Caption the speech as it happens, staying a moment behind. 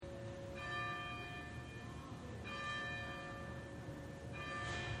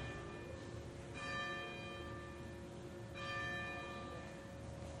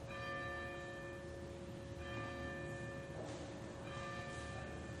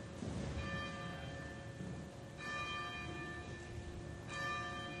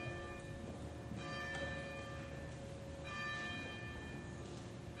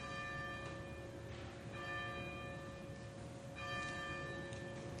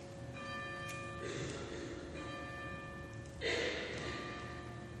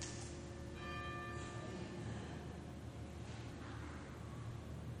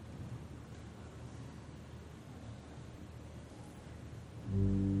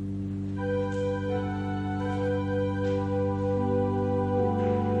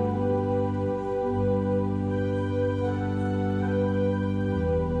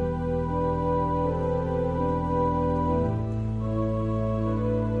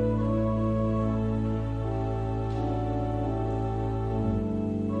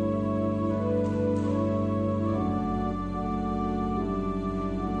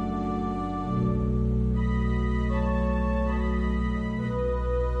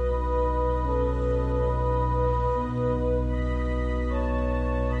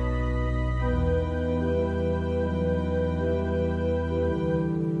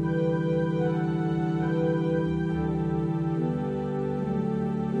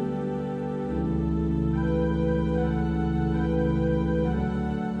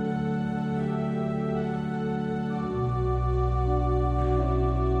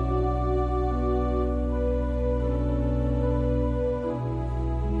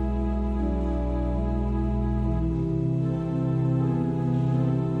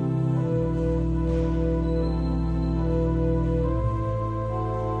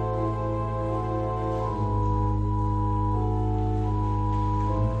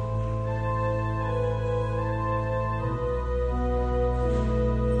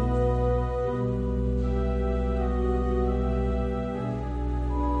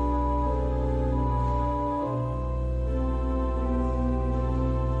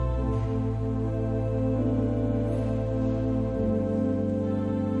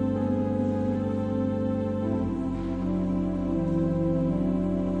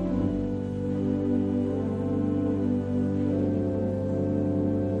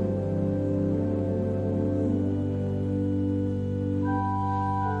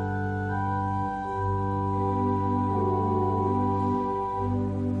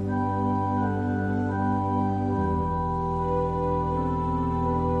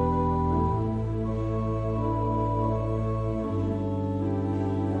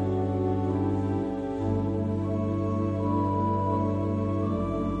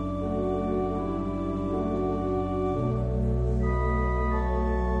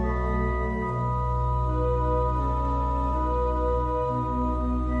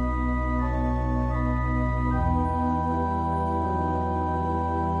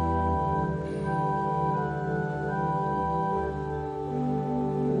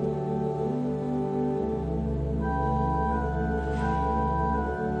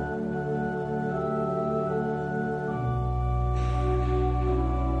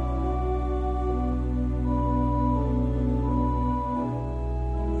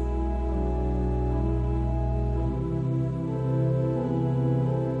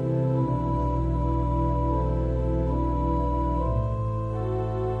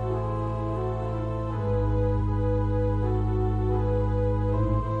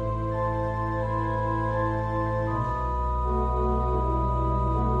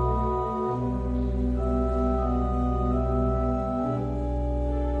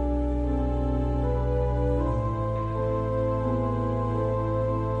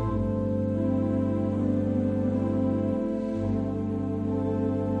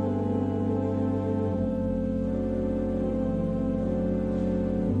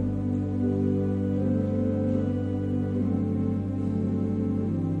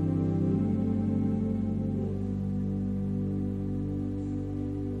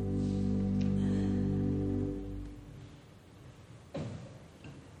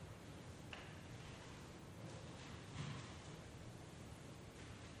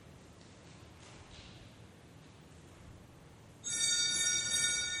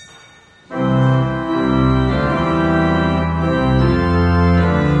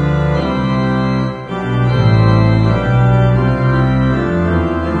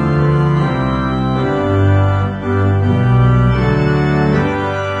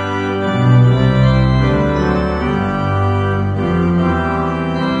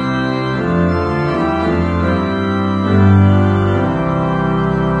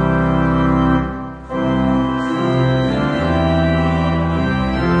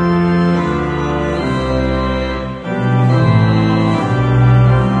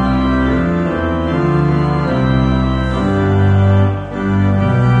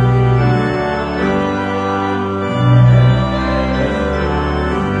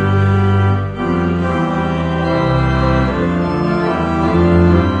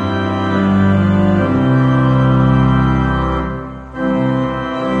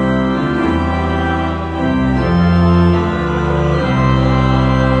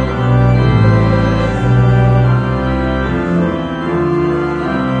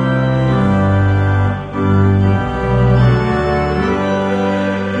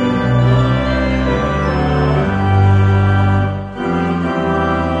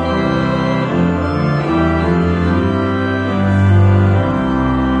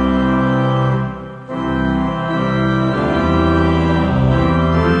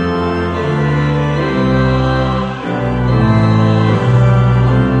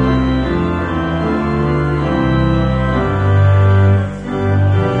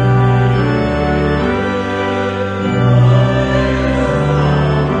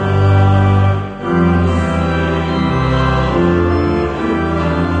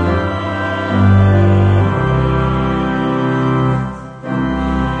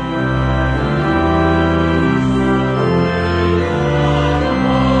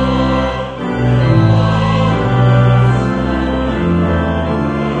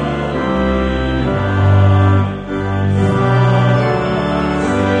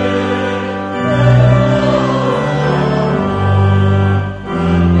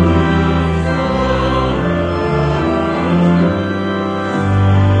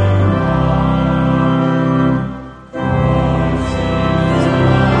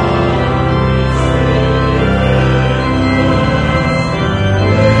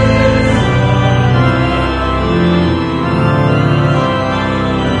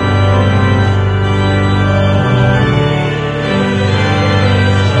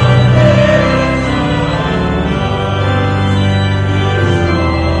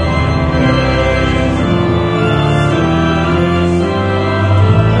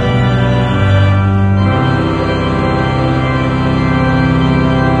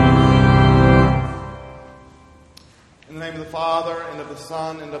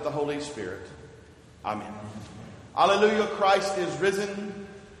Son, and of the Holy Spirit. Amen. Alleluia, Christ is risen.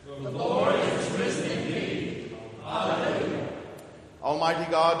 The Lord is risen indeed. Alleluia. Almighty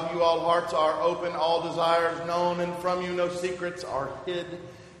God, to you all hearts are open, all desires known, and from you no secrets are hid.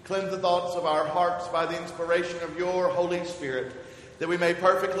 Cleanse the thoughts of our hearts by the inspiration of your Holy Spirit, that we may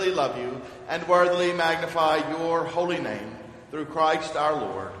perfectly love you and worthily magnify your holy name, through Christ our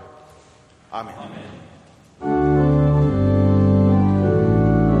Lord. Amen. Amen.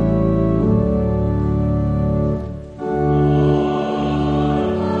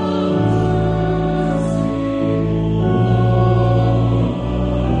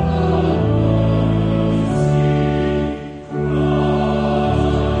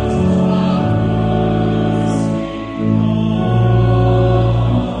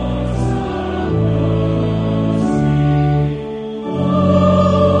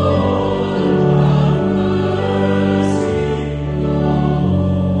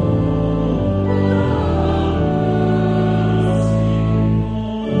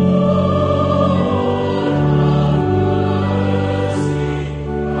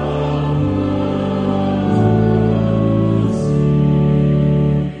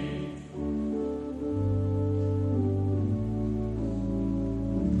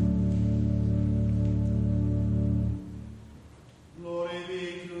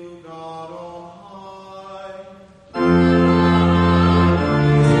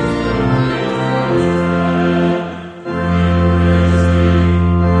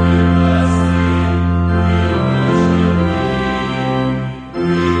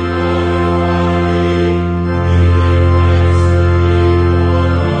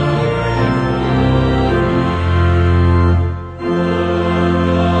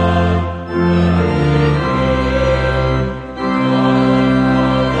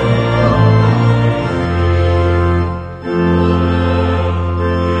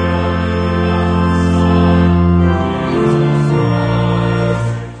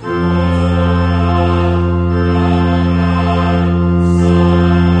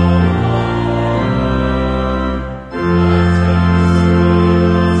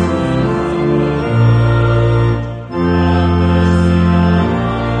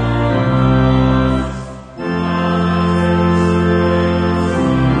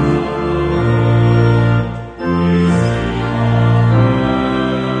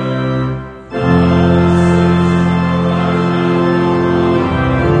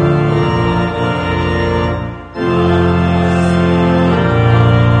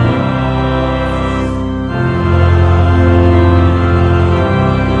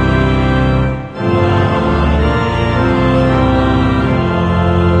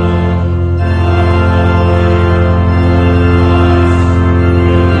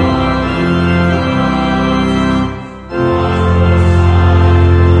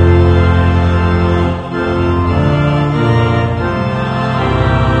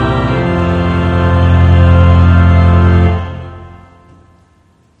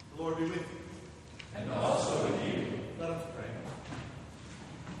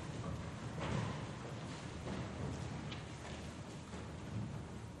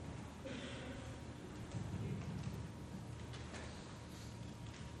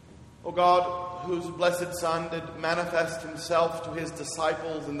 O God, whose blessed Son did manifest himself to his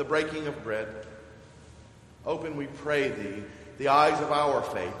disciples in the breaking of bread, open, we pray thee, the eyes of our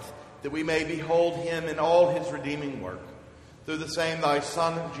faith, that we may behold him in all his redeeming work. Through the same thy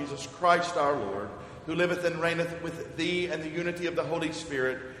Son, Jesus Christ our Lord, who liveth and reigneth with thee in the unity of the Holy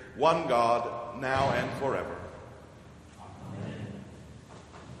Spirit, one God, now and forever.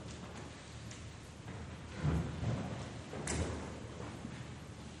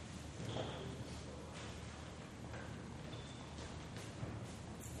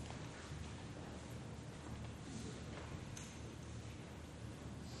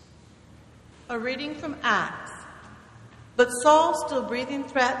 A reading from Acts. But Saul, still breathing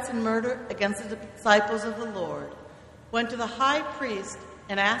threats and murder against the disciples of the Lord, went to the high priest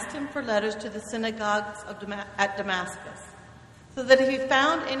and asked him for letters to the synagogues at Damascus, so that if he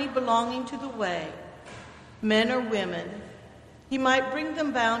found any belonging to the way, men or women, he might bring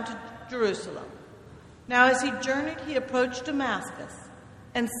them bound to Jerusalem. Now as he journeyed, he approached Damascus,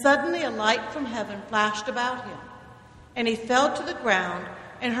 and suddenly a light from heaven flashed about him, and he fell to the ground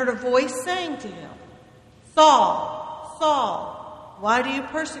and heard a voice saying to him, "Saul, Saul, why do you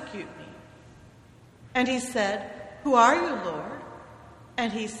persecute me?" And he said, "Who are you, Lord?"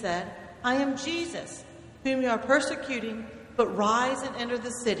 And he said, "I am Jesus, whom you are persecuting, but rise and enter the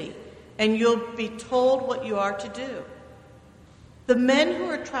city, and you'll be told what you are to do." The men who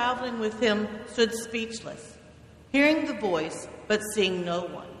were traveling with him stood speechless, hearing the voice, but seeing no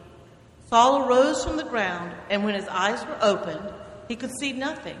one. Saul arose from the ground, and when his eyes were opened, he could see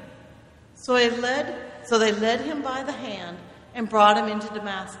nothing. So they led him by the hand and brought him into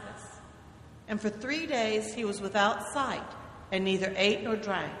Damascus. And for 3 days he was without sight, and neither ate nor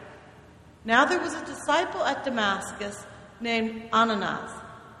drank. Now there was a disciple at Damascus named Ananias.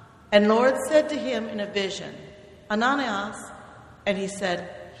 And the Lord said to him in a vision, Ananias. And he said,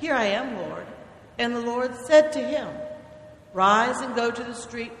 Here I am, Lord. And the Lord said to him, Rise and go to the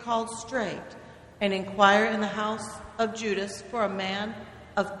street called Straight, and inquire in the house of Judas for a man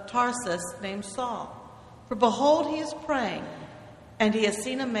of Tarsus named Saul. For behold, he is praying, and he has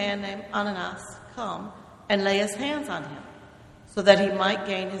seen a man named Ananias come and lay his hands on him, so that he might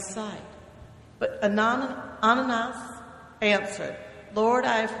gain his sight. But Ananias answered, Lord,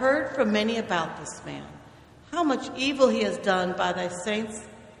 I have heard from many about this man, how much evil he has done by thy saints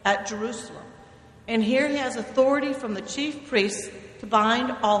at Jerusalem. And here he has authority from the chief priests to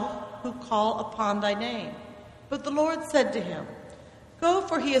bind all who call upon thy name. But the Lord said to him, Go,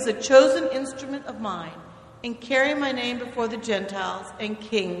 for he is a chosen instrument of mine, and carry my name before the Gentiles and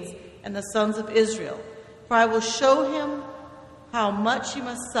kings and the sons of Israel. For I will show him how much he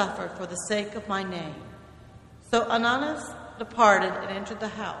must suffer for the sake of my name. So Ananias departed and entered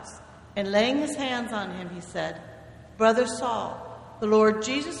the house, and laying his hands on him, he said, Brother Saul, the Lord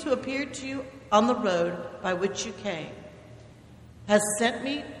Jesus, who appeared to you on the road by which you came, has sent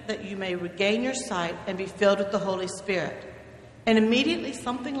me that you may regain your sight and be filled with the Holy Spirit. And immediately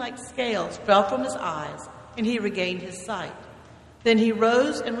something like scales fell from his eyes, and he regained his sight. Then he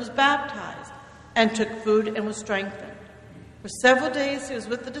rose and was baptized, and took food and was strengthened. For several days he was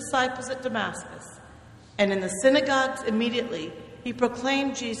with the disciples at Damascus, and in the synagogues immediately he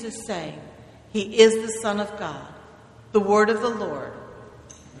proclaimed Jesus, saying, He is the Son of God. The word of the Lord.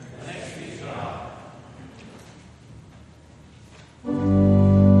 Thanks be to God. Because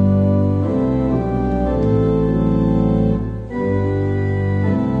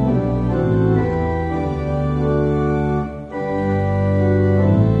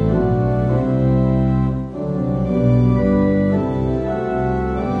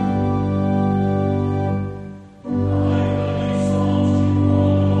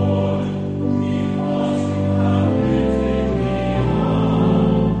you have lifted me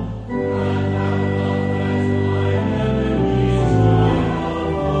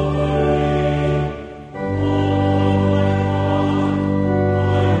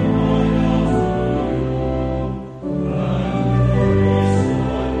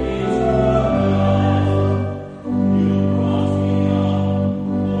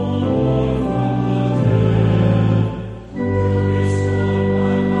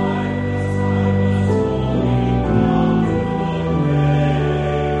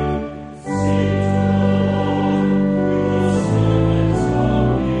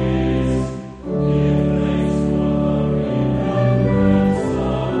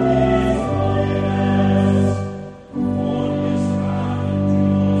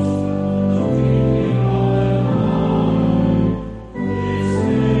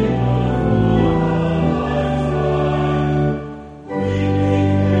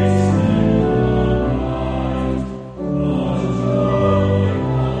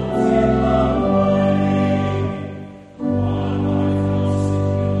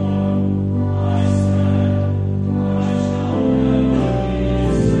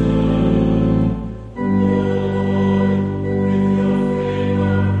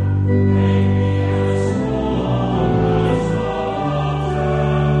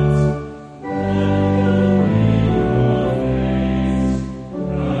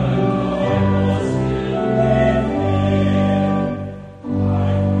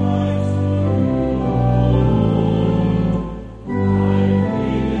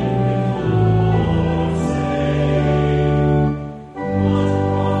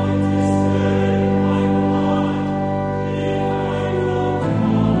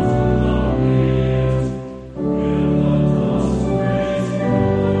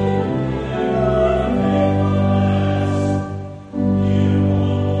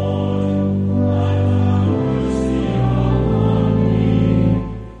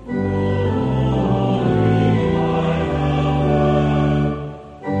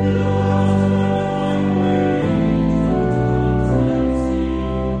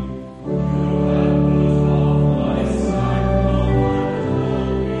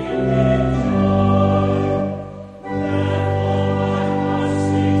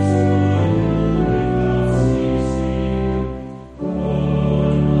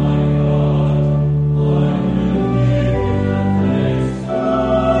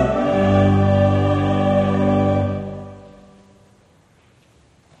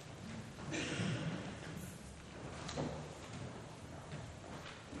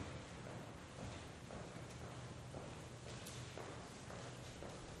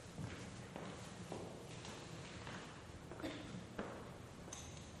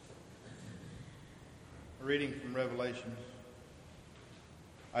A reading from Revelations.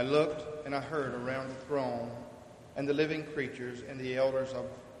 I looked and I heard around the throne and the living creatures and the elders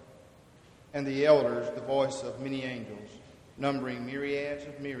the voice of many angels, numbering myriads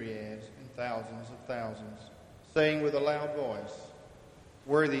of myriads and thousands of thousands, saying with a loud voice,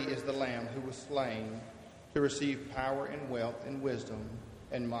 Worthy is the Lamb who was slain to receive power and wealth and wisdom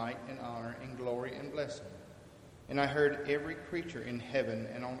and might and honor and glory and blessing. And I heard every creature in heaven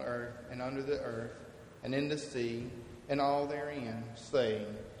and on earth and under the earth and in the sea and all therein, saying,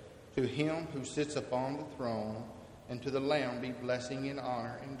 To him who sits upon the throne and to the Lamb be blessing and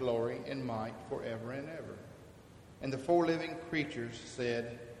honor and glory and might forever and ever. And the 4 living creatures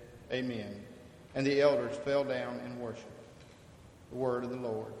said, Amen. And the elders fell down and worshipped. The word of the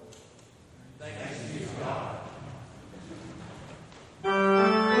Lord. Thanks be to God.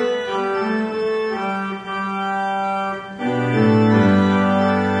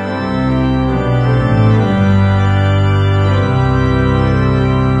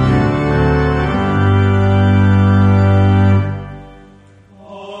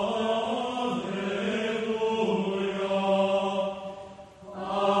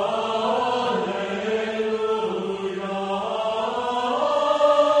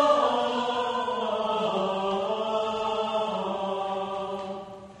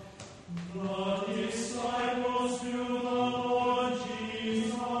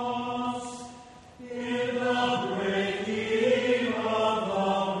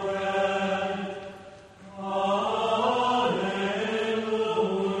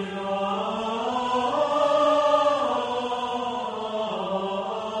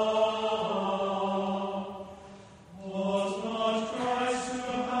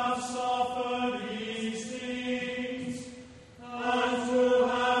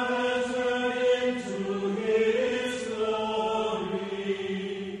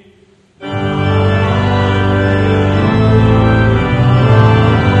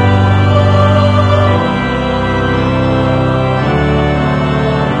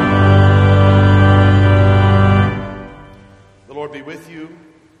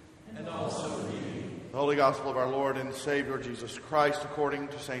 Savior Jesus Christ according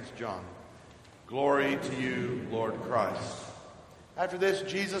to St. John. Glory to you, Lord Christ. After this,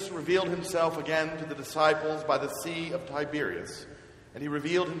 Jesus revealed himself again to the disciples by the Sea of Tiberias, and he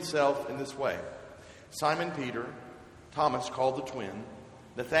revealed himself in this way. Simon Peter, Thomas called the twin,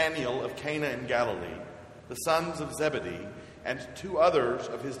 Nathanael of Cana in Galilee, the sons of Zebedee, and 2 others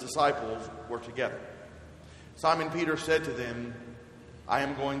of his disciples were together. Simon Peter said to them, I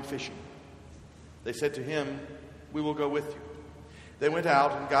am going fishing. They said to him, We will go with you. They went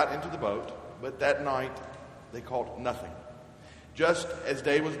out and got into the boat, but that night they caught nothing. Just as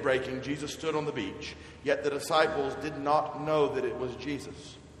day was breaking, Jesus stood on the beach, yet the disciples did not know that it was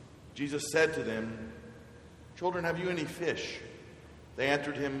Jesus. Jesus said to them, Children, have you any fish? They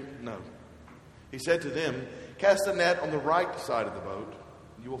answered him, No. He said to them, Cast the net on the right side of the boat,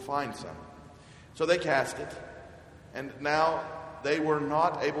 and you will find some. So they cast it, and now they were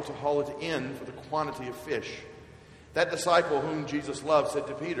not able to haul it in for the quantity of fish. That disciple whom Jesus loved said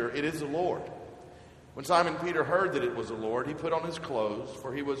to Peter, It is the Lord. When Simon Peter heard that it was the Lord, he put on his clothes,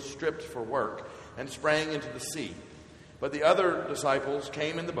 for he was stripped for work, and sprang into the sea. But the other disciples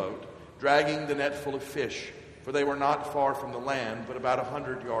came in the boat, dragging the net full of fish, for they were not far from the land, but about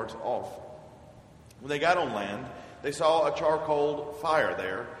 100 yards off. When they got on land, they saw a charcoal fire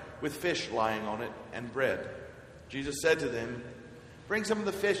there, with fish lying on it, and bread. Jesus said to them, Bring some of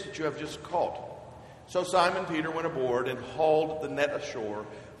the fish that you have just caught. So Simon Peter went aboard and hauled the net ashore,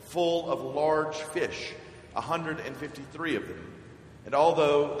 full of large fish, 153 of them. And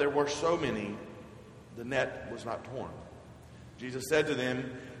although there were so many, the net was not torn. Jesus said to them,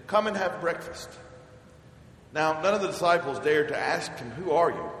 Come and have breakfast. Now none of the disciples dared to ask him, Who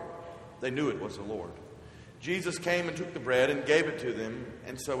are you? They knew it was the Lord. Jesus came and took the bread and gave it to them,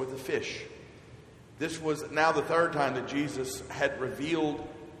 and so with the fish. This was now the 3rd time that Jesus had revealed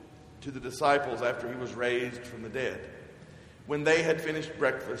to the disciples after he was raised from the dead. When they had finished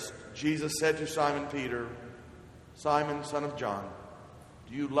breakfast, Jesus said to Simon Peter, Simon, son of John,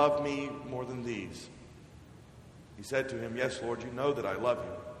 do you love me more than these? He said to him, Yes, Lord, you know that I love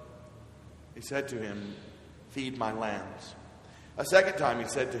you. He said to him, Feed my lambs. A second time he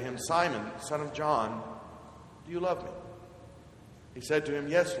said to him, Simon, son of John, do you love me? He said to him,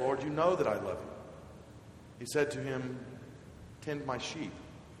 Yes, Lord, you know that I love you. He said to him, Tend my sheep.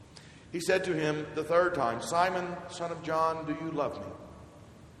 He said to him the 3rd time, Simon, son of John, do you love me?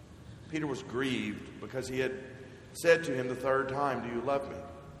 Peter was grieved because he had said to him the 3rd time, Do you love me?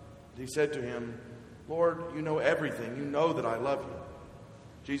 He said to him, Lord, you know everything. You know that I love you.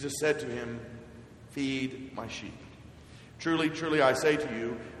 Jesus said to him, Feed my sheep. Truly, truly, I say to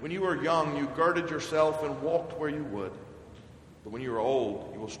you, when you were young, you girded yourself and walked where you would. But when you are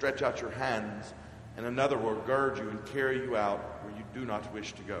old, you will stretch out your hands, and another will gird you and carry you out where you do not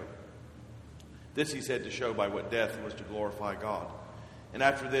wish to go. This he said to show by what death he was to glorify God. And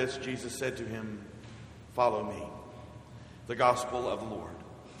after this, Jesus said to him, Follow me. The Gospel of the Lord.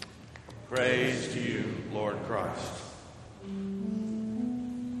 Praise to you, Lord Christ.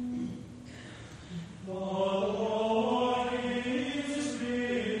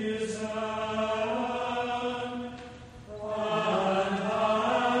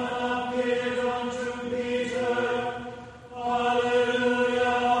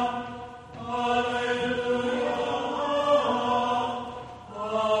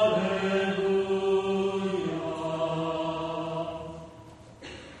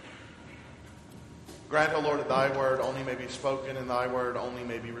 Grant, O Lord, that thy word only may be spoken and thy word only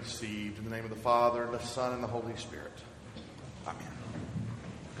may be received. In the name of the Father, and the Son, and the Holy Spirit. Amen.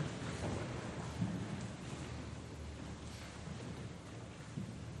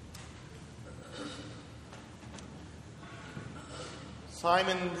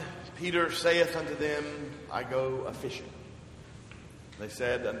 Simon Peter saith unto them, I go a-fishing. They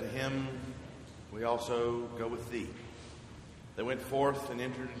said unto him, We also go with thee. They went forth and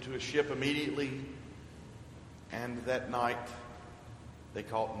entered into a ship immediately, and that night they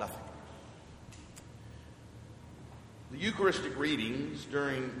caught nothing. The Eucharistic readings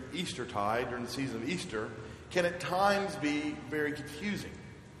during Eastertide, during the season of Easter, can at times be very confusing.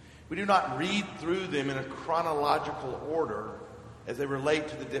 We do not read through them in a chronological order as they relate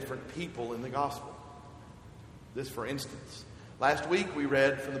to the different people in the Gospel. This, for instance, last week we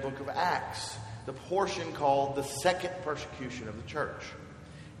read from the book of Acts, the portion called the second persecution of the church.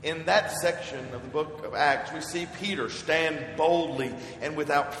 In that section of the book of Acts, we see Peter stand boldly and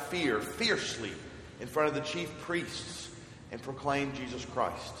without fear, fiercely, in front of the chief priests and proclaim Jesus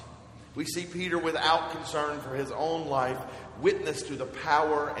Christ. We see Peter, without concern for his own life, witness to the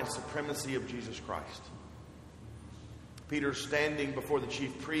power and supremacy of Jesus Christ. Peter, standing before the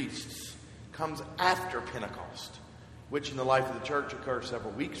chief priests, comes after Pentecost, which in the life of the church occurs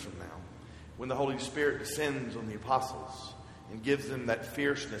several weeks from now, when the Holy Spirit descends on the apostles and gives them that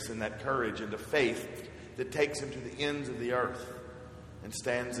fierceness and that courage and the faith that takes them to the ends of the earth and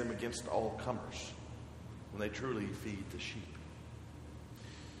stands them against all comers when they truly feed the sheep.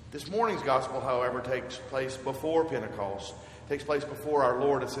 This morning's gospel, however, takes place before Pentecost, takes place before our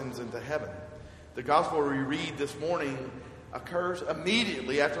Lord ascends into heaven. The gospel we read this morning occurs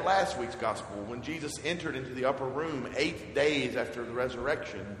immediately after last week's gospel, when Jesus entered into the upper room 8 days after the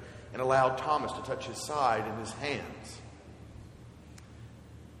resurrection and allowed Thomas to touch his side and his hands.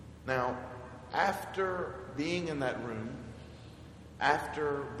 Now, after being in that room,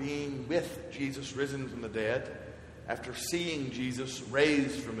 after being with Jesus risen from the dead, after seeing Jesus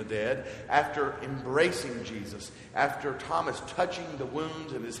raised from the dead, after embracing Jesus, after Thomas touching the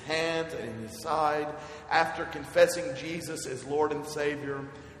wounds in his hands and in his side, after confessing Jesus as Lord and Savior,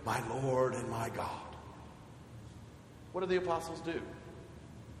 my Lord and my God, what do the apostles do?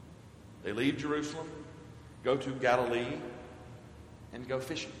 They leave Jerusalem, go to Galilee, and go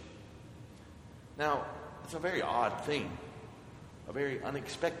fishing. Now, it's a very odd thing, a very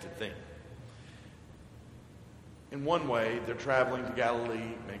unexpected thing. In one way, their traveling to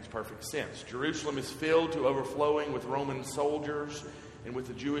Galilee makes perfect sense. Jerusalem is filled to overflowing with Roman soldiers and with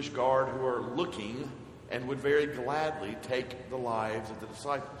the Jewish guard who are looking and would very gladly take the lives of the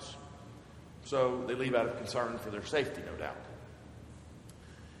disciples. So they leave out of concern for their safety, no doubt.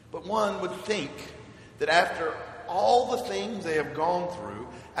 But one would think that after all the things they have gone through,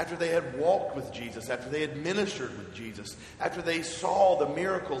 after they had walked with Jesus, after they had ministered with Jesus, after they saw the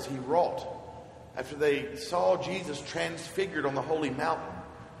miracles he wrought, after they saw Jesus transfigured on the holy mountain,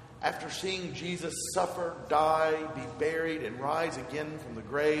 after seeing Jesus suffer, die, be buried, and rise again from the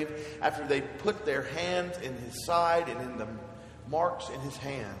grave, after they put their hands in his side and in the marks in his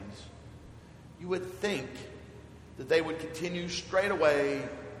hands, you would think that they would continue straight away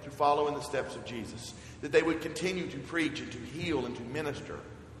to follow in the steps of Jesus, that they would continue to preach and to heal and to minister.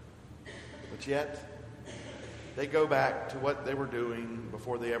 But yet, they go back to what they were doing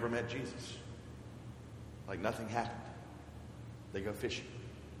before they ever met Jesus. Like nothing happened. They go fishing.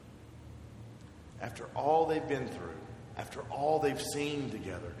 After all they've been through, after all they've seen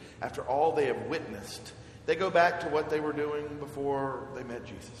together, after all they have witnessed, they go back to what they were doing before they met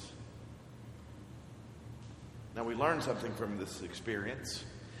Jesus. Now we learn something from this experience.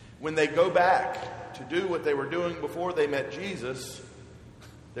 When they go back to do what they were doing before they met Jesus,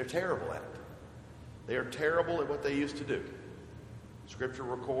 they're terrible at it. They are terrible at what they used to do. Scripture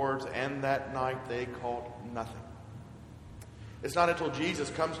records, and that night they caught nothing. It's not until Jesus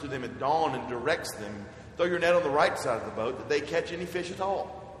comes to them at dawn and directs them, throw your net on the right side of the boat, that they catch any fish at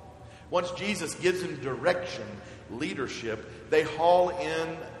all. Once Jesus gives them direction, leadership, they haul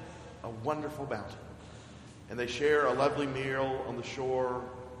in a wonderful bounty. And they share a lovely meal on the shore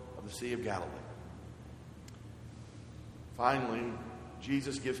of the Sea of Galilee. Finally,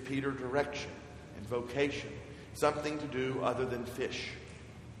 Jesus gives Peter direction and vocation, something to do other than fish.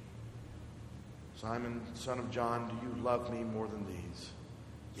 Simon, son of John, do you love me more than these?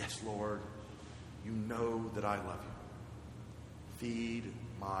 Yes, Lord, you know that I love you. Feed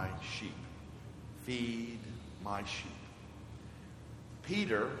my sheep. Feed my sheep.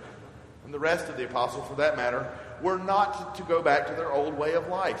 Peter, and the rest of the apostles for that matter, were not to go back to their old way of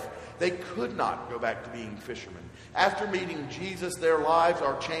life. They could not go back to being fishermen. After meeting Jesus, their lives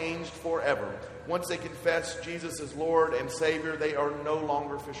are changed forever. Once they confess Jesus as Lord and Savior, they are no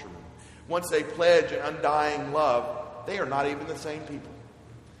longer fishermen. Once they pledge an undying love, they are not even the same people.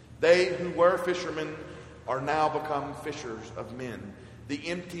 They who were fishermen are now become fishers of men. The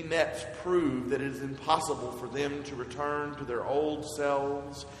empty nets prove that it is impossible for them to return to their old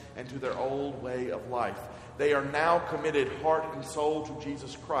selves and to their old way of life. They are now committed heart and soul to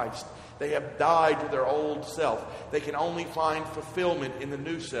Jesus Christ. They have died to their old self. They can only find fulfillment in the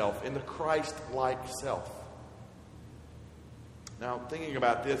new self, in the Christ-like self. Now, thinking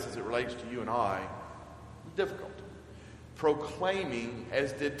about this as it relates to you and I, is difficult. Proclaiming,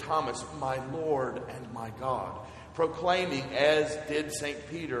 as did Thomas, my Lord and my God. Proclaiming, as did St.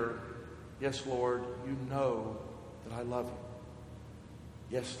 Peter, yes, Lord, you know that I love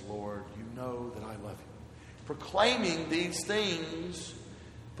you. Yes, Lord, you know that I love you. Proclaiming these things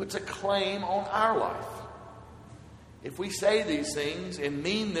puts a claim on our life. If we say these things and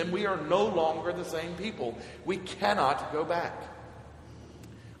mean them, we are no longer the same people. We cannot go back.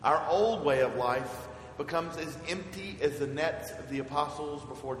 Our old way of life becomes as empty as the nets of the apostles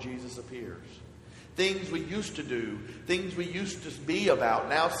before Jesus appears. Things we used to do, things we used to be about,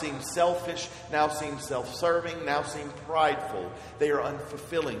 now seem selfish, now seem self-serving, now seem prideful. They are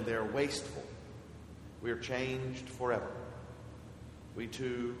unfulfilling, they are wasteful. We are changed forever. We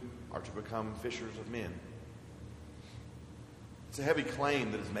too are to become fishers of men. It's a heavy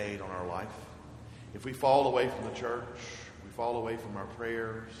claim that is made on our life. If we fall away from the church, we fall away from our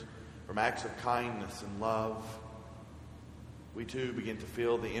prayers, from acts of kindness and love, we too begin to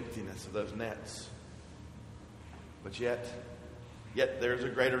feel the emptiness of those nets. But yet there's a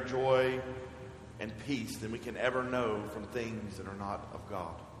greater joy and peace than we can ever know from things that are not of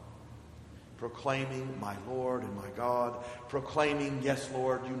God. Proclaiming, my Lord and my God. Proclaiming, yes,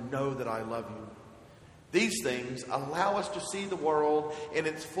 Lord, you know that I love you. These things allow us to see the world in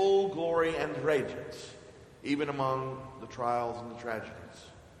its full glory and radiance, even among the trials and the tragedies.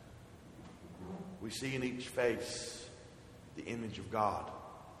 We see in each face the image of God,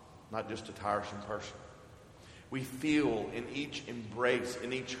 not just a tiresome person. We feel in each embrace,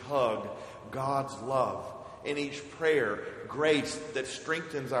 in each hug, God's love. In each prayer, grace that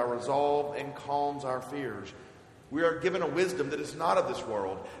strengthens our resolve and calms our fears. We are given a wisdom that is not of this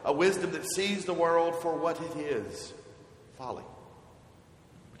world, a wisdom that sees the world for what it is, folly.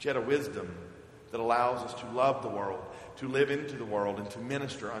 But yet a wisdom that allows us to love the world, to live into the world, and to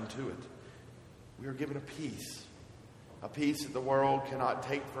minister unto it. We are given a peace that the world cannot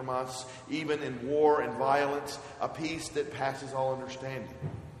take from us, even in war and violence, a peace that passes all understanding.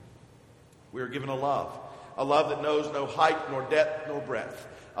 We are given a love that knows no height, nor depth, nor breadth,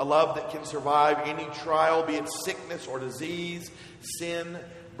 a love that can survive any trial, be it sickness or disease, sin,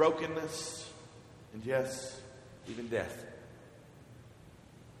 brokenness, and yes, even death.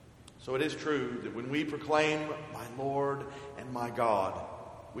 So it is true that when we proclaim, my Lord and my God,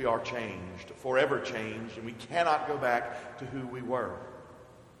 we are changed, forever changed, and we cannot go back to who we were.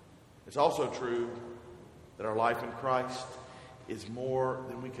 It's also true that our life in Christ is more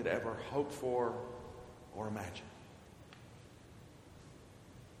than we could ever hope for or imagine.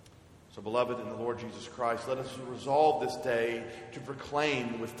 So, beloved in the Lord Jesus Christ, let us resolve this day to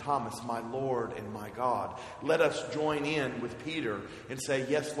proclaim with Thomas, my Lord and my God. Let us join in with Peter and say,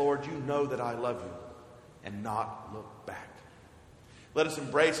 yes, Lord, you know that I love you, and not look back. Let us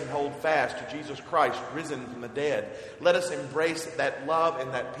embrace and hold fast to Jesus Christ, risen from the dead. Let us embrace that love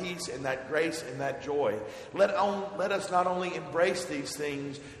and that peace and that grace and that joy. Let us not only embrace these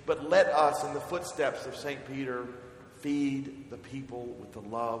things, but let us, in the footsteps of St. Peter, feed the people with the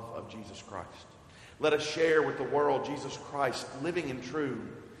love of Jesus Christ. Let us share with the world Jesus Christ, living and true,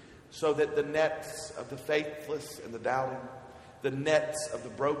 so that the nets of the faithless and the doubting, the nets of the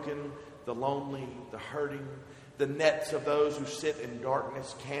broken, the lonely, the hurting, the nets of those who sit in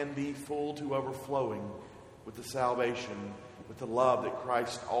darkness can be full to overflowing with the salvation, with the love that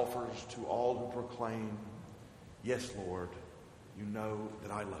Christ offers to all who proclaim, yes, Lord, you know that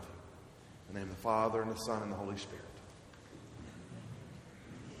I love you. In the name of the Father, and the Son, and the Holy Spirit.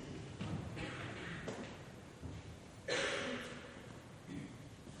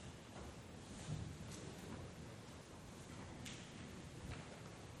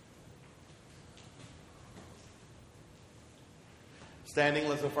 Standing,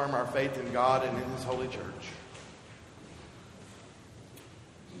 let's affirm our faith in God and in His holy church.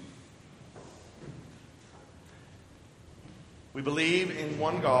 We believe in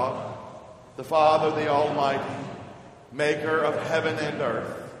one God, the Father, the Almighty, maker of heaven and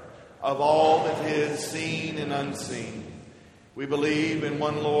earth, of all that is seen and unseen. We believe in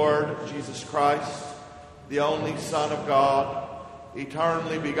one Lord, Jesus Christ, the only Son of God,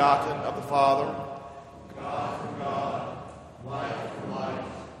 eternally begotten of the Father, God from God, light from light,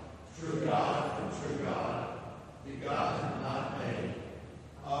 true God from true God, begotten, not made,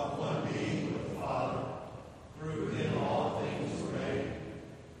 of one being with the Father. Through Him all things were made.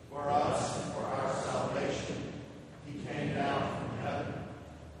 For us and for our salvation, He came down from heaven.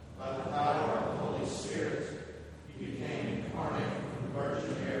 By the power of the Holy Spirit, He became incarnate from the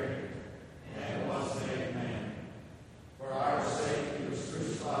Virgin Mary and was made man. For our sake, He was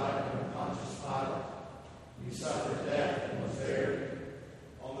crucified under Pontius Pilate. He suffered death and was buried.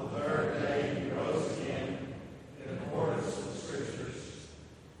 On the third day, He rose again in accordance with the Scriptures.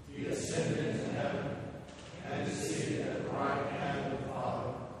 He ascended into heaven and is seated at the right hand of the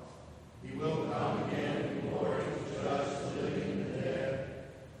Father. He will come again in glory to judge the living and the dead,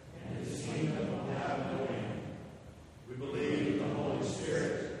 and His kingdom will have no end. We believe in the Holy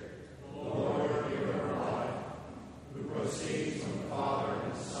Spirit, the Lord, giver of life, who proceeds from the Father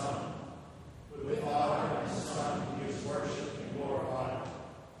and the Son. With the Father and the Son, He is worshipped and glorified.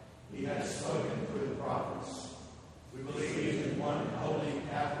 He has spoken through the prophets. We believe in one holy,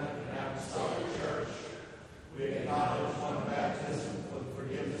 Catholic, and Apostolic Church. We acknowledge one baptism for the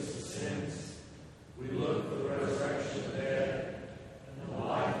forgiveness of sins. We look for the resurrection of the dead and the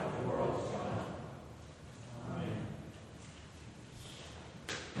life of the world to come. Amen.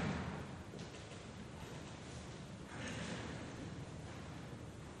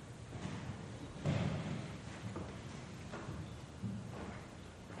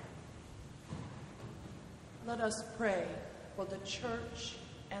 Let us pray for the church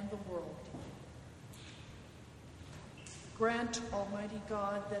and the world. Grant, Almighty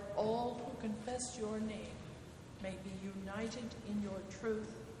God, that all who confess your name may be united in your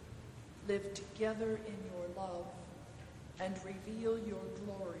truth, live together in your love, and reveal your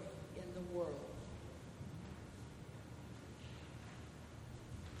glory in the world.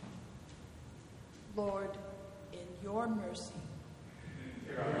 Lord, in your mercy,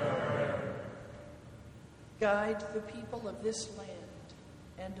 guide the people of this land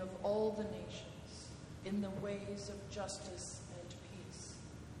and of all the nations in the ways of justice and peace,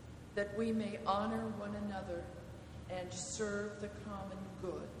 that we may honor one another and serve the common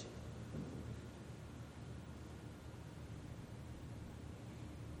good.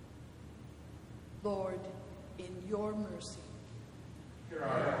 Lord, in your mercy, hear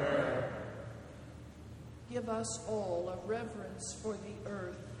our prayer. Give us all a reverence for the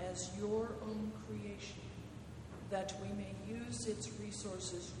earth as your own creation, that we may use its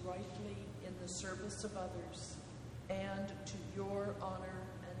resources rightly in the service of others and to your honor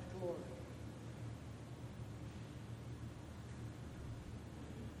and glory.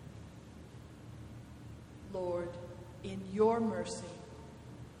 Lord, in your mercy,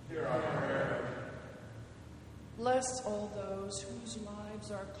 hear our prayer. Bless all those whose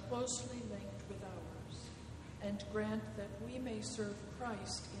lives are closely linked with ours, and grant that we may serve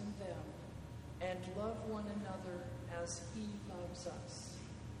Christ in them and love one another as he loves us.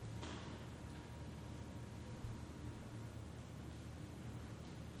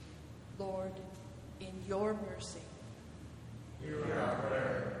 Lord, in your mercy, hear our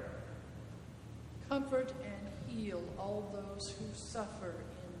prayer. Comfort and heal all those who suffer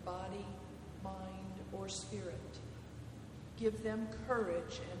in body, mind, or spirit. Give them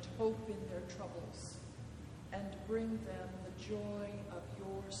courage and hope in their troubles, and bring them the joy of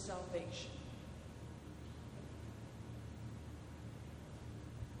your salvation.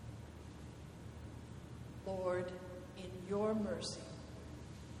 Lord, in your mercy,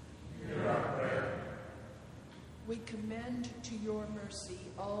 hear our prayer. We commend to your mercy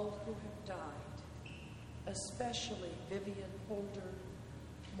all who have died, especially Vivian Holder,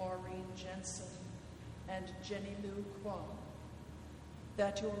 Maureen Jensen, and Jenny Lou Kwong,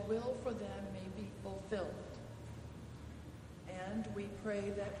 that your will for them may be fulfilled, And we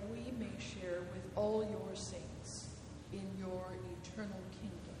pray that we may share with all your saints in your eternal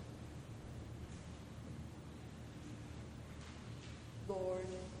kingdom. Lord,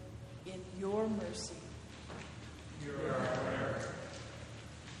 in your mercy, hear our prayer.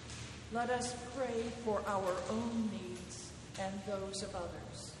 let us pray for our own needs and those of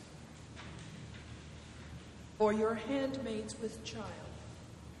others. For your handmaids with child,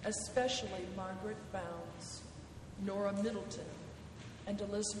 especially Margaret Bounds, Nora Middleton, and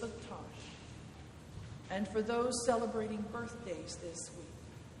Elizabeth Tosh, and for those celebrating birthdays this week,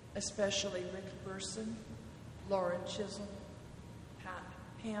 especially Rick Burson, Lauren Chisholm,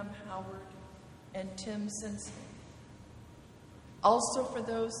 Pam Howard, and Tim Simpson. Also for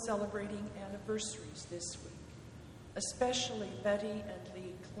those celebrating anniversaries this week, especially Betty and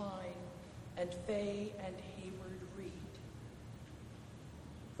Lee Klein, and Faye and Hayward Reed.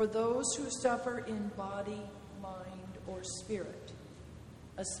 For those who suffer in body, mind, or spirit,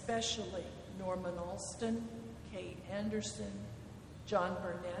 especially Norman Alston, Kate Anderson, John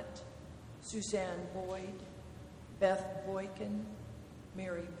Burnett, Suzanne Boyd, Beth Boykin,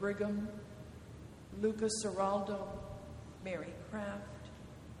 Mary Brigham, Lucas Seraldo, Mary Kraft,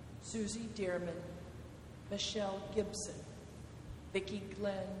 Susie Dearman, Michelle Gibson, Vicki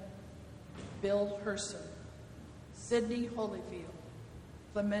Glenn, Bill Herson, Sidney Holyfield,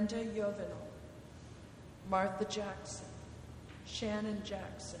 Clementa Jovenel, Martha Jackson, Shannon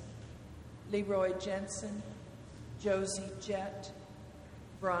Jackson, Leroy Jensen, Josie Jett,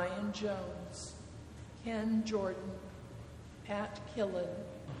 Brian Jones, Ken Jordan, Pat Killen,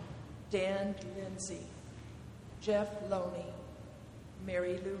 Dan Lindsay, Jeff Loney,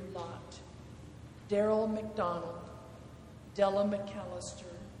 Mary Lou Lott, Daryl McDonald, Della McAllister,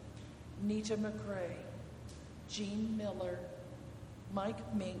 Nita McRae, Jean Miller,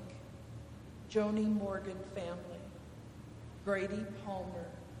 Mike Mink, Joni Morgan family, Grady Palmer,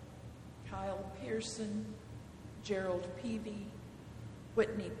 Kyle Pearson, Gerald Peavy,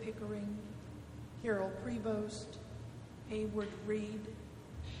 Whitney Pickering, Carol Prevost, Hayward Reed,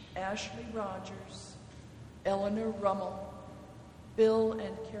 Ashley Rogers, Eleanor Rummel, Bill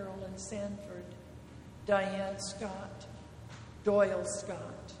and Carolyn Sanford, Diane Scott, Doyle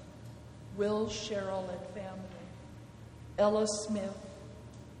Scott, Will Sherrill and family, Ella Smith,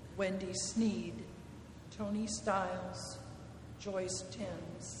 Wendy Sneed, Tony Stiles, Joyce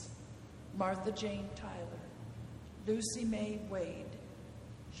Timms, Martha Jane Tyler, Lucy Mae Wade,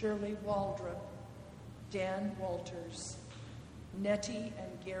 Shirley Waldrop, Dan Walters, Nettie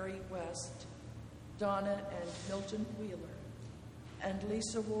and Gary West, Donna and Milton Wheeler, and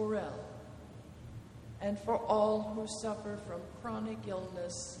Lisa Worrell, and for all who suffer from chronic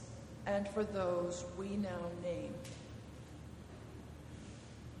illness, and for those we now name.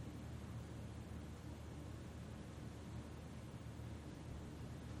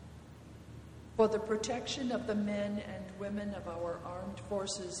 For the protection of the men and women of our armed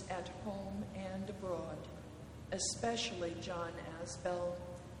forces at home and abroad, especially John Asbell,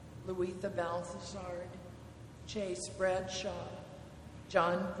 Louitha Balthazard, Chase Bradshaw,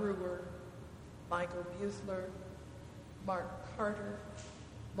 John Brewer, Michael Buthler, Mark Carter,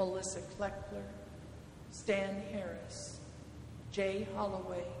 Melissa Kleckler, Stan Harris, Jay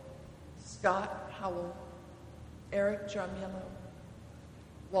Holloway, Scott Howell, Eric Jarmillo,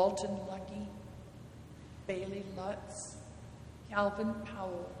 Walton Lucky, Bailey Lutz, Calvin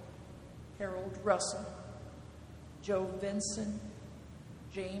Powell, Harold Russell, Joe Vinson,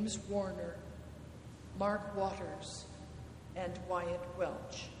 James Warner, Mark Waters, and Wyatt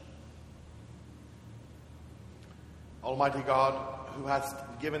Welch. Almighty God, who hast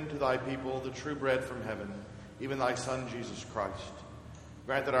given to thy people the true bread from heaven, even thy Son, Jesus Christ,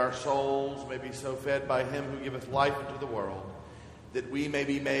 grant that our souls may be so fed by him who giveth life into the world, that we may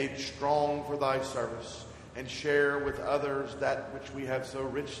be made strong for thy service, and share with others that which we have so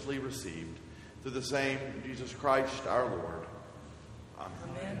richly received, through the same Jesus Christ our Lord. Amen.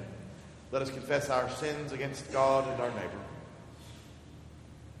 Amen. Let us confess our sins against God and our neighbor.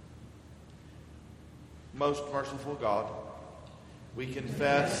 Most merciful God, we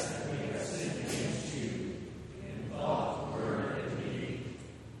confess that we have sinned against you in thought, word, and deed,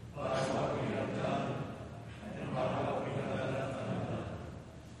 by what we have done and by what we have left undone.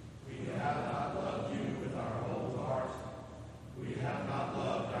 We have not loved you with our whole heart. We have not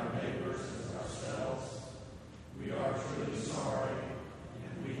loved our neighbors as ourselves. We are truly sorry,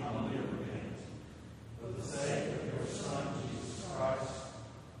 and we humbly repent. For the sake of your Son, Jesus Christ,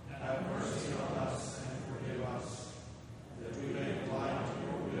 have mercy on us and forgive us, that we may apply to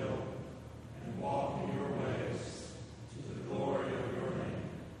your will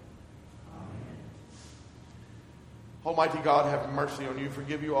Almighty God, have mercy on you,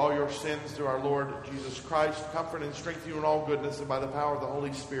 forgive you all your sins through our Lord Jesus Christ, comfort and strengthen you in all goodness, and by the power of the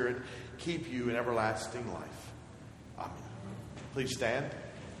Holy Spirit, keep you in everlasting life. Amen. Please stand.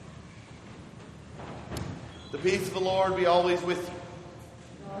 The peace of the Lord be always with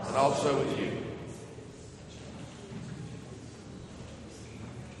you, and also with you.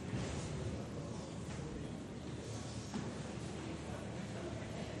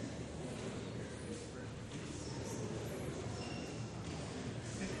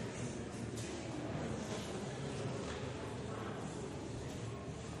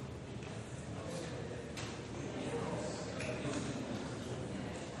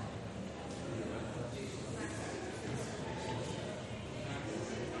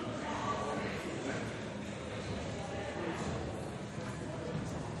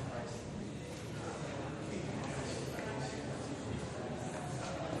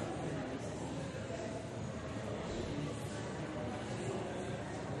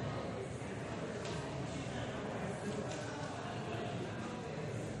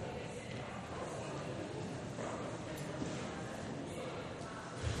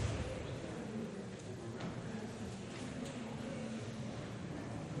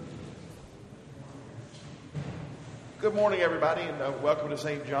 Good morning, everybody, and welcome to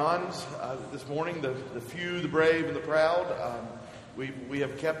St. John's. This morning, the few, the brave, and the proud. We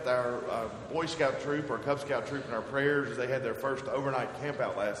have kept our Boy Scout troop, or Cub Scout troop, in our prayers as they had their first overnight camp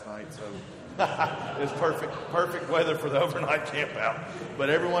out last night. So it's perfect weather for the overnight camp out.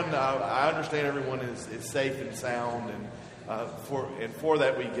 But everyone, I understand everyone is safe and sound, and for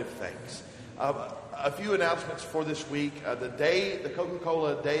that we give thanks. A few announcements for this week. The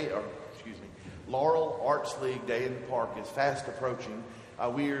Coca-Cola Day, Laurel Arts League Day in the Park is fast approaching.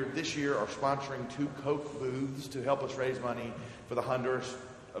 This year are sponsoring 2 Coke booths to help us raise money for the Honduras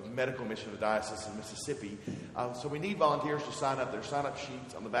Medical Mission of the Diocese of Mississippi. So we need volunteers to sign up. There's sign-up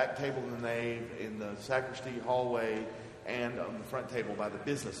sheets on the back table in the nave, in the sacristy hallway, and on the front table by the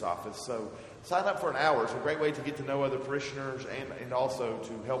business office. So sign up for an hour. It's a great way to get to know other parishioners and also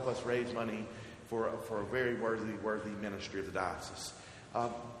to help us raise money for a very worthy ministry of the diocese.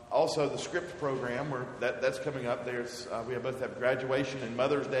 Also, the Script program, that's coming up. We both have graduation and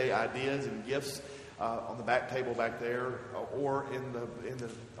Mother's Day ideas and gifts on the back table back there, or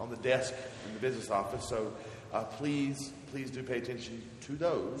on the desk in the business office. So please do pay attention to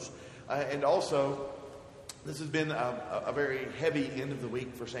those. And also, this has been a very heavy end of the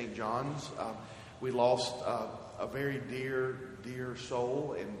week for St. John's. We lost a very dear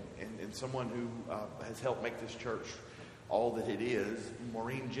soul and someone who has helped make this church all that it is.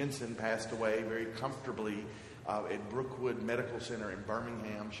 Maureen Jensen passed away very comfortably at Brookwood Medical Center in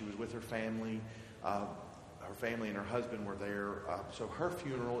Birmingham. She was with her family. Her family and her husband were there. So her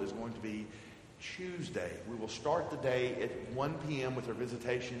funeral is going to be Tuesday. We will start the day at 1 p.m. with her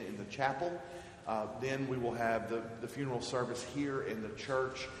visitation in the chapel. Then we will have the funeral service here in the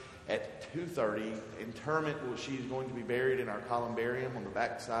church at 2:30. Interment, she's going to be buried in our columbarium on the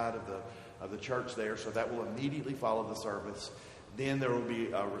back side of the church there, so that will immediately follow the service. Then there will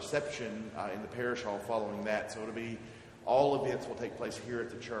be a reception in the parish hall following that. So it'll be, all events will take place here at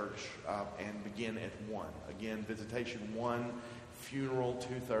the church and begin at 1. Again, visitation 1, funeral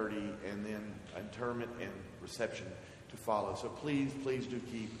 2:30, and then interment and reception to follow. So please do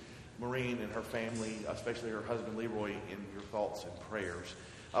keep Maureen and her family, especially her husband Leroy, in your thoughts and prayers.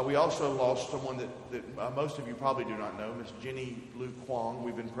 We also lost someone that most of you probably do not know, Miss Jenny Lu Kwong.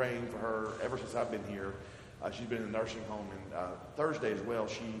 We've been praying for her ever since I've been here. She's been in a nursing home, and Thursday as well,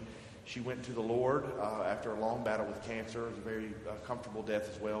 she went to the Lord after a long battle with cancer. It was a very comfortable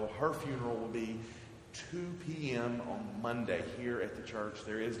death as well. Her funeral will be 2 p.m. on Monday here at the church.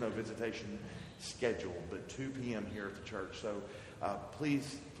 There is no visitation scheduled, but 2 p.m. here at the church. So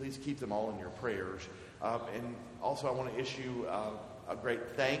please keep them all in your prayers. And also I want to issue a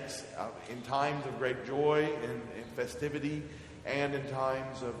great thanks in times of great joy and festivity, and in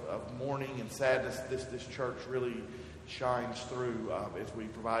times of mourning and sadness. This church really shines through as we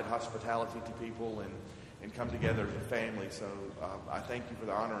provide hospitality to people and come together as a family. So I thank you for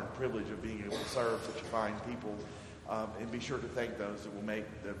the honor and privilege of being able to serve such fine people, and be sure to thank those that will make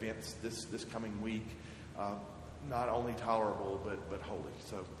the events this coming week not only tolerable but holy.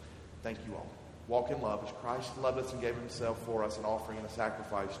 So thank you all. Walk in love as Christ loved us and gave himself for us, an offering and a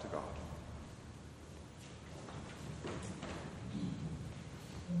sacrifice to God.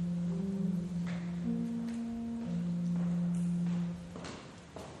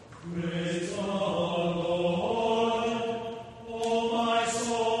 Praise the Lord, O my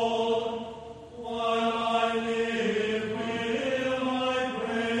soul. While I live, will I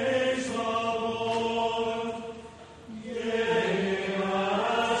praise the Lord.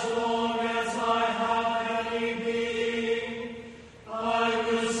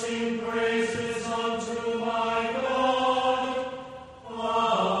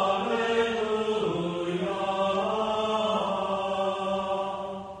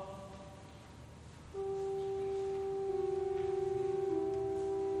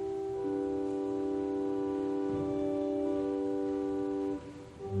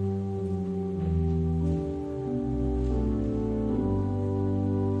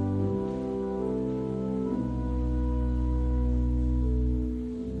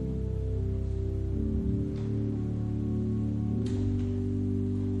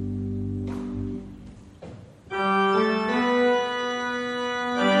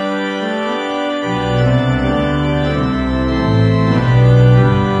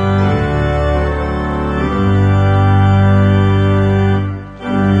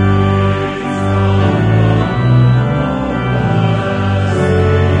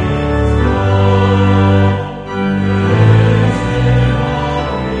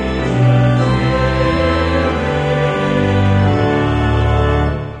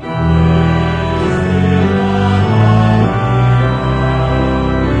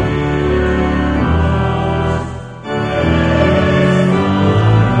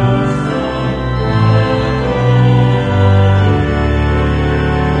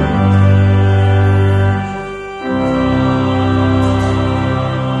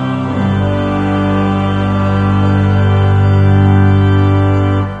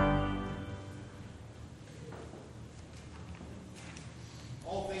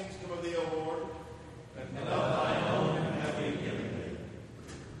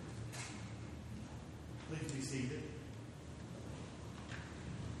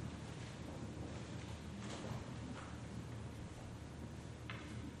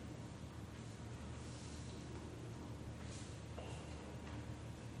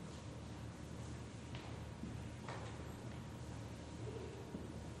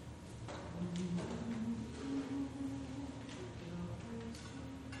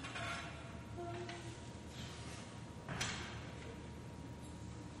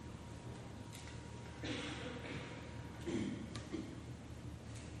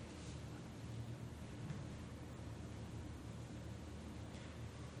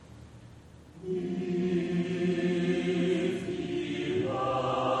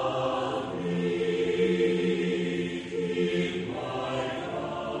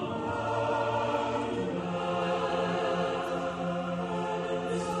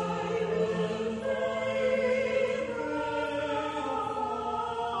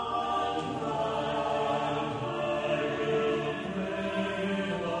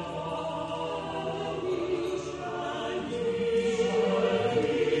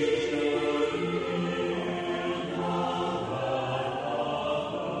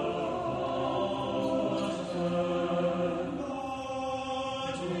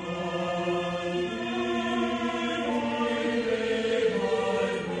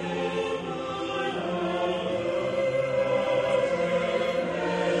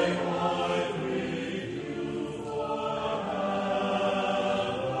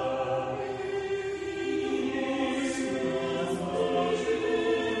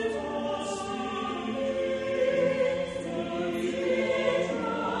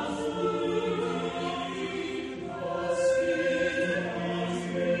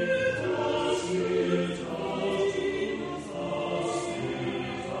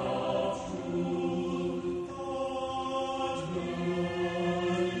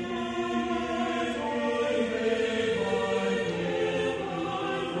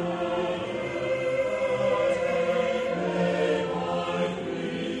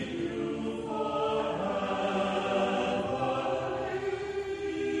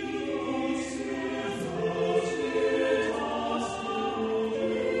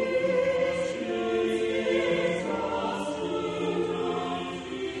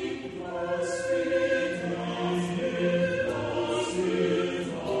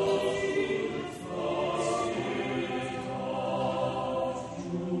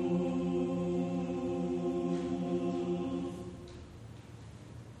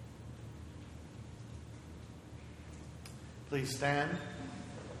 please stand?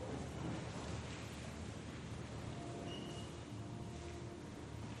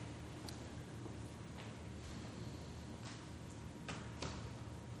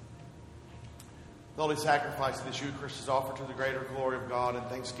 The holy sacrifice of this Eucharist is offered to the greater glory of God and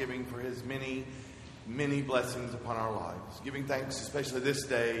thanksgiving for his many, many blessings upon our lives. Giving thanks especially this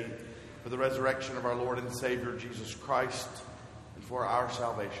day for the resurrection of our Lord and Savior Jesus Christ and for our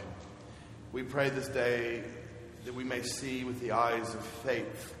salvation. We pray this day that we may see with the eyes of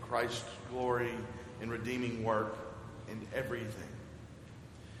faith Christ's glory and redeeming work in everything.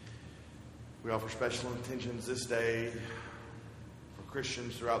 We offer special intentions this day for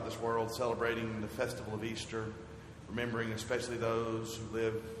Christians throughout this world celebrating the festival of Easter, remembering especially those who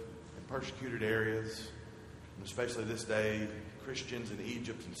live in persecuted areas, and especially this day, Christians in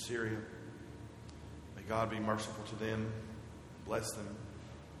Egypt and Syria. May God be merciful to them, bless them.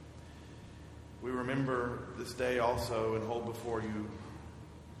 We remember this day also and hold before you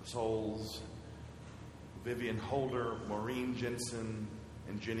the souls of Vivian Holder, Maureen Jensen,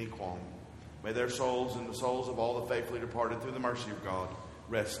 and Jenny Kwong. May their souls and the souls of all the faithfully departed through the mercy of God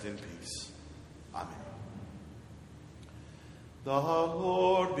rest in peace. Amen. The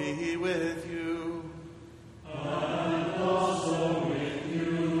Lord be with you. And also with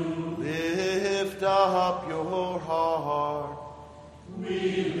you. Lift up your heart.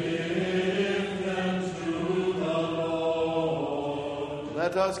 We lift them to the Lord.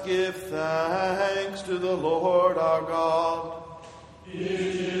 Let us give thanks to the Lord our God. It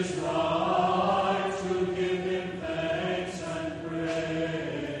is right to give him thanks and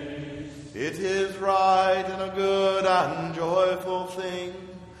praise. It is right and a good and joyful thing,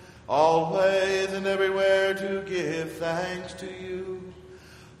 always and everywhere to give thanks to you,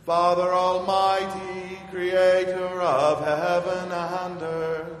 Father Almighty, creator of heaven and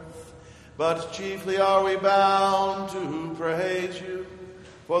earth. But chiefly are we bound to praise you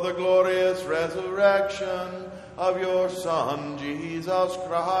for the glorious resurrection of your Son, Jesus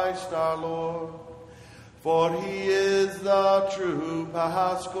Christ our Lord. For he is the true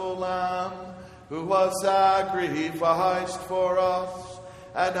Paschal Lamb who was sacrificed for us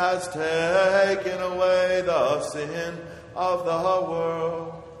and has taken away the sin of the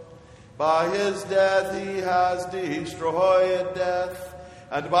world. By his death he has destroyed death,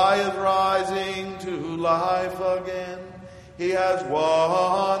 and by his rising to life again, he has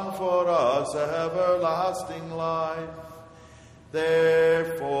won for us everlasting life.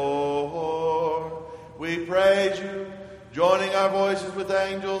 Therefore, we praise you, joining our voices with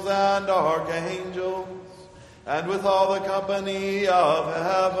angels and archangels, and with all the company of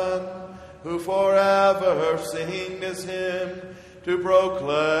heaven, who forever sing this hymn to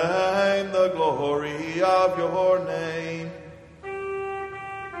proclaim the glory of your name.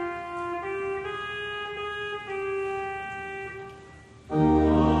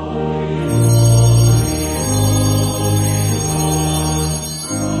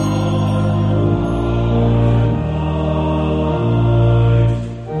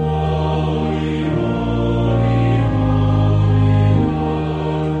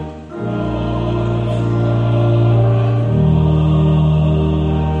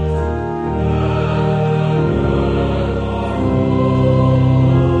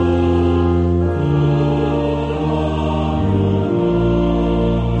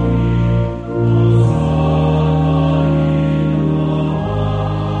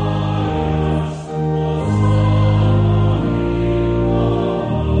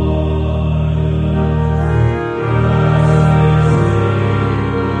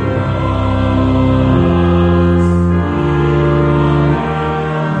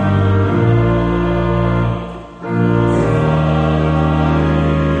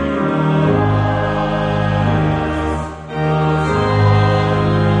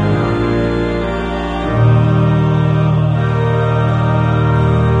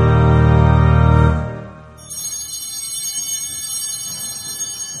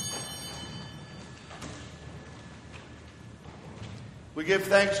 We give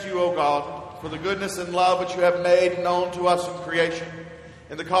thanks to you, O God, for the goodness and love which you have made known to us in creation,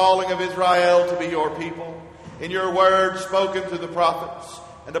 in the calling of Israel to be your people, in your word spoken through the prophets,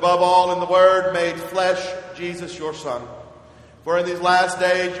 and above all in the word made flesh, Jesus your Son. For in these last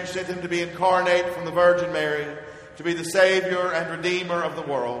days you sent him to be incarnate from the Virgin Mary, to be the Savior and Redeemer of the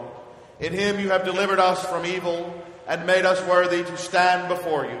world. In him you have delivered us from evil and made us worthy to stand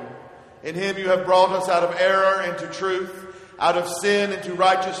before you. In him you have brought us out of error into truth, out of sin into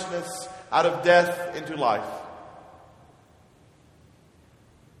righteousness, out of death into life.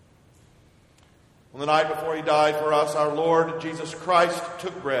 On the night before he died for us, our Lord Jesus Christ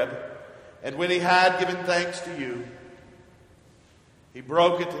took bread, and when he had given thanks to you, He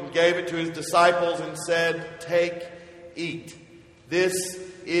broke it and gave it to his disciples and said, "Take, eat. This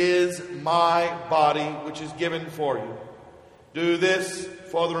is my body, which is given for you. Do this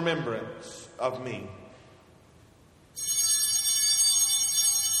for the remembrance of me."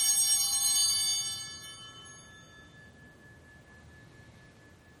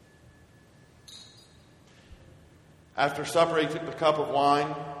 After supper, he took the cup of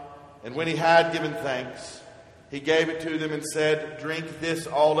wine, and when he had given thanks, he gave it to them and said, "Drink this,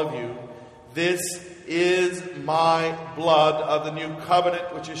 all of you. This is my blood of the new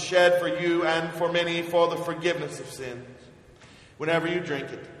covenant, which is shed for you and for many for the forgiveness of sins. Whenever you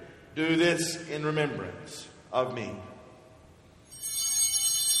drink it, do this in remembrance of me."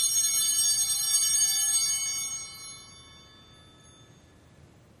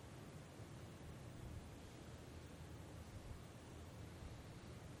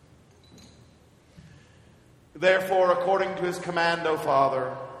 Therefore, according to his command, O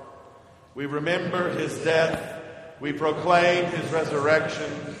Father, we remember his death, we proclaim his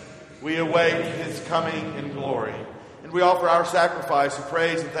resurrection, we await his coming in glory, and we offer our sacrifice of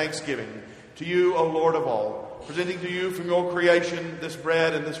praise and thanksgiving to you, O Lord of all, presenting to you from your creation this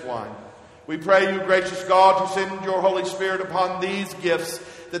bread and this wine. We pray you, gracious God, to send your Holy Spirit upon these gifts,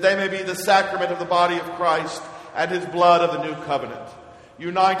 that they may be the sacrament of the body of Christ and his blood of the new covenant.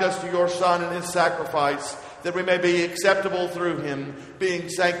 Unite us to your Son and his sacrifice, that we may be acceptable through him, being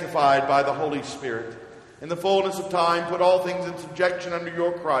sanctified by the Holy Spirit. In the fullness of time, put all things in subjection under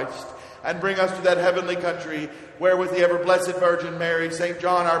your Christ, and bring us to that heavenly country, where with the ever-blessed Virgin Mary, St.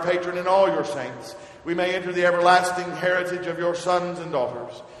 John our patron, and all your saints, we may enter the everlasting heritage of your sons and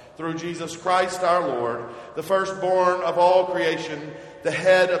daughters. Through Jesus Christ our Lord, the firstborn of all creation, the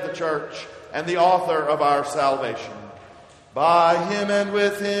head of the church, and the author of our salvation. By him and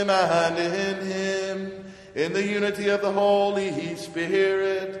with him and in him, in the unity of the Holy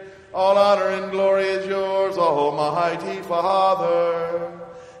Spirit, all honor and glory is yours, Almighty Father,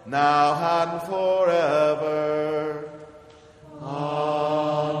 now and forever.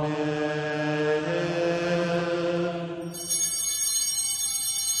 Amen.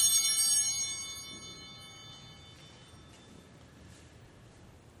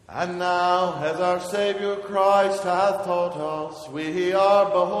 And now, as our Savior Christ hath taught us, we are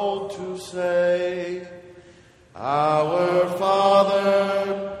bold to say, Our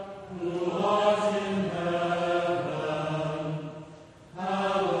Father, who art in heaven,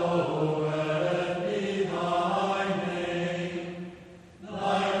 hallowed be thy name.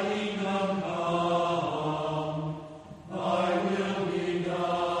 Thy kingdom come, thy will be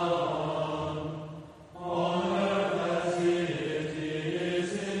done, on earth as it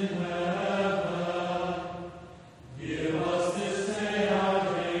is in heaven. Give us this day our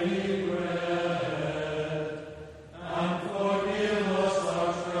daily bread, and forgive us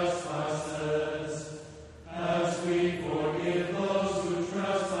our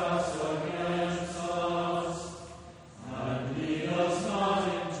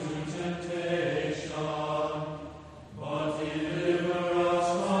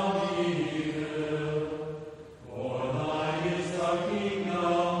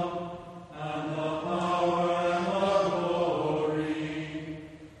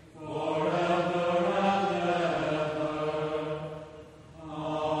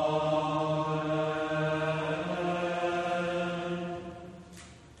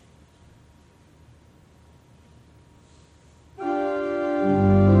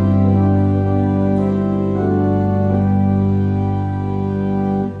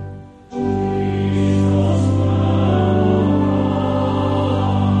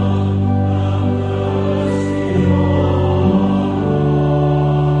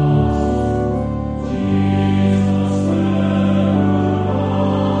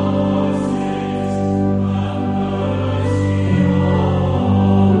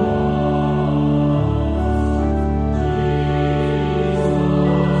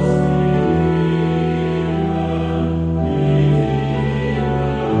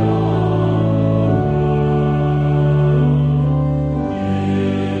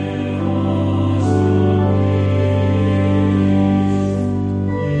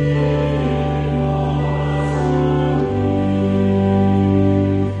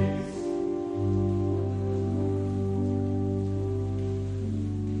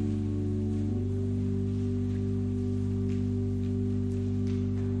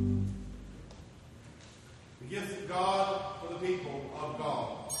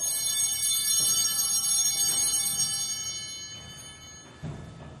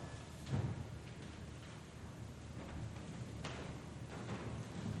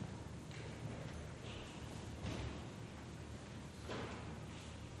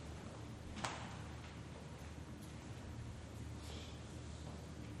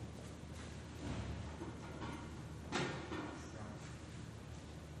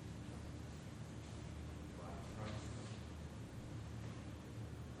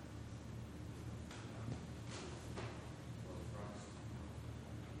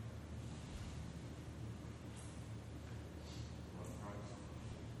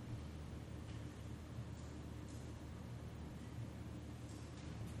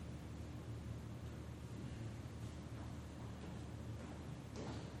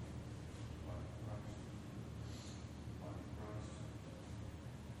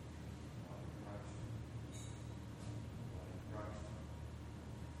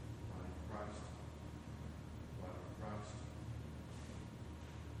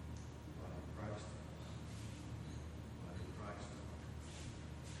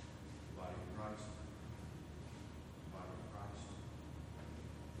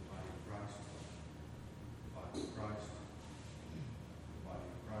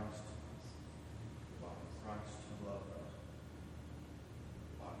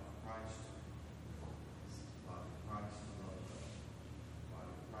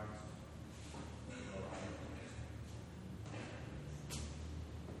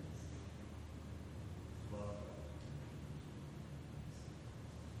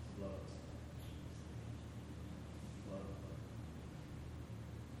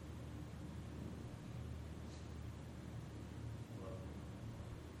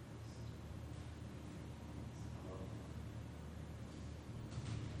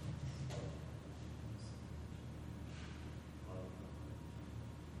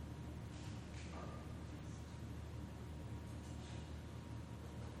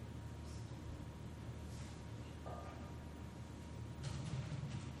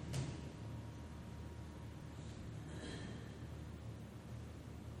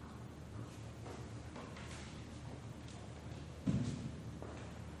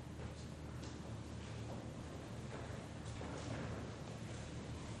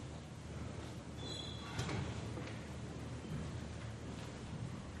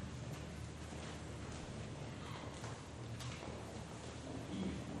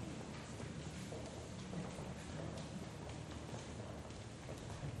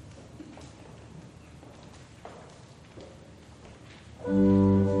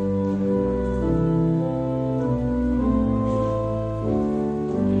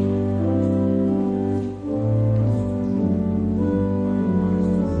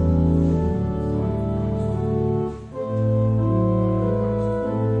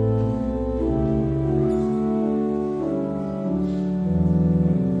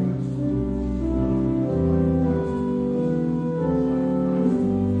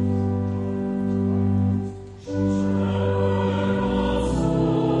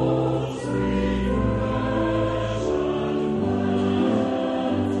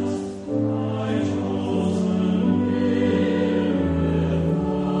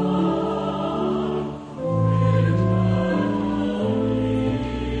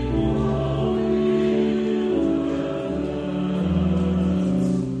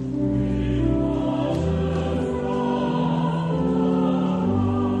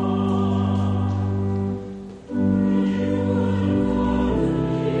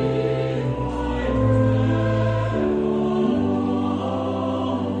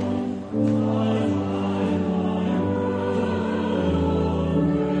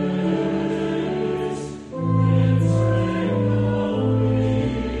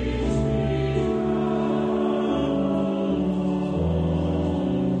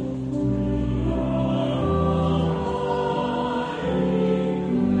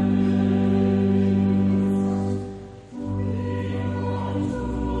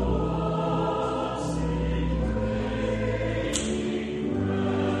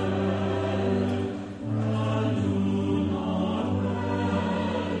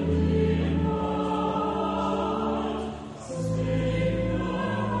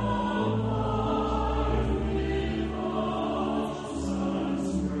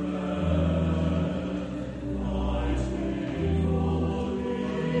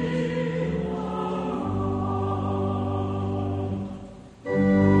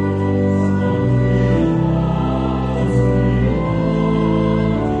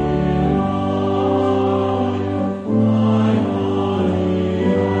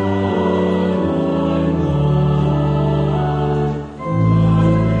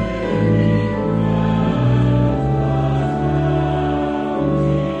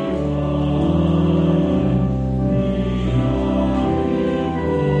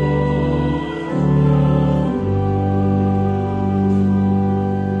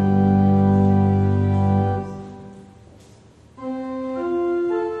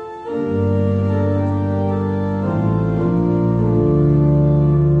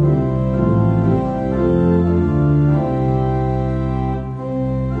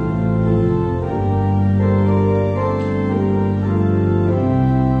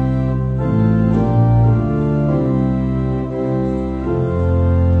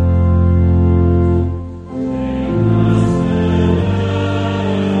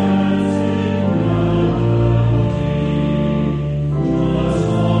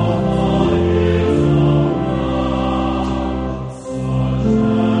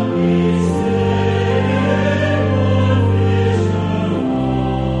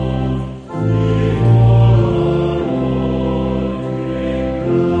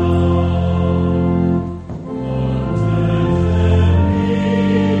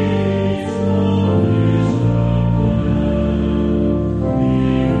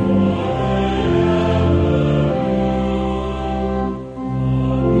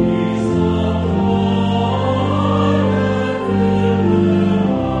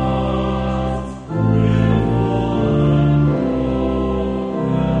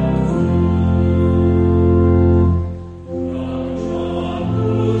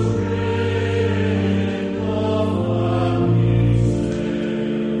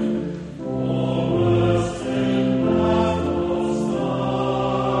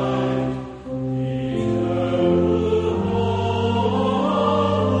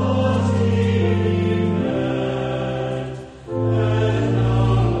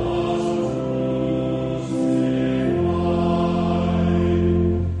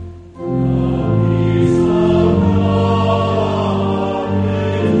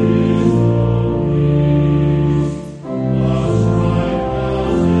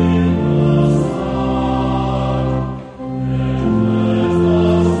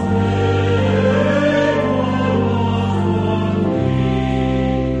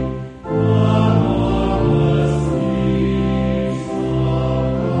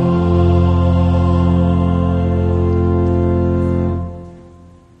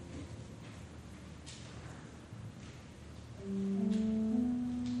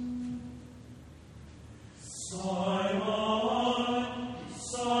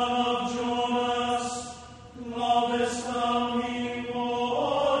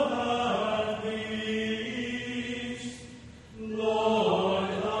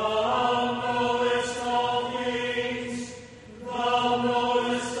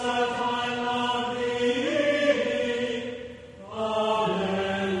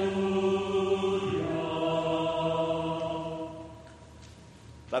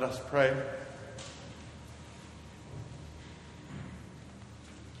us pray.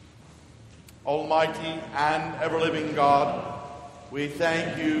 Almighty and ever-living God, we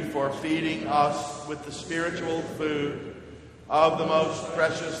thank you for feeding us with the spiritual food of the most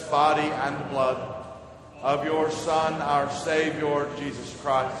precious body and blood of your Son, our Savior, Jesus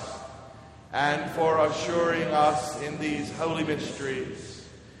Christ, and for assuring us in these holy mysteries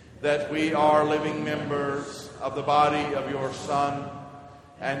that we are living members of the body of your Son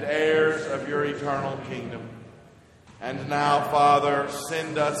and heirs of your eternal kingdom. And now, Father,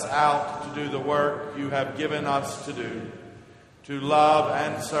 send us out to do the work you have given us to do, to love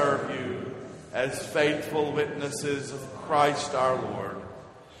and serve you as faithful witnesses of Christ our Lord.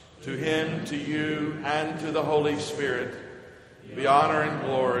 To him, to you, and to the Holy Spirit be honor and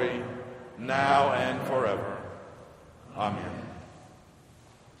glory, now and forever. Amen.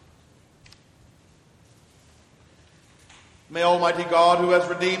 May Almighty God, who has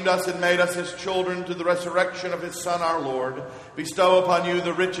redeemed us and made us his children to the resurrection of his Son, our Lord, bestow upon you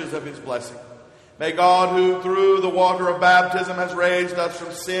the riches of his blessing. May God, who through the water of baptism has raised us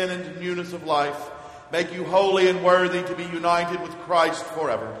from sin into newness of life, make you holy and worthy to be united with Christ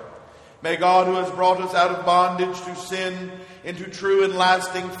forever. May God, who has brought us out of bondage to sin into true and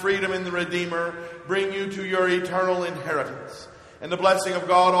lasting freedom in the Redeemer, bring you to your eternal inheritance. And the blessing of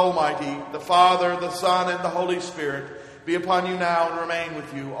God Almighty, the Father, the Son, and the Holy Spirit be upon you now and remain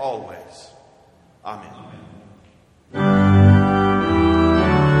with you always. Amen.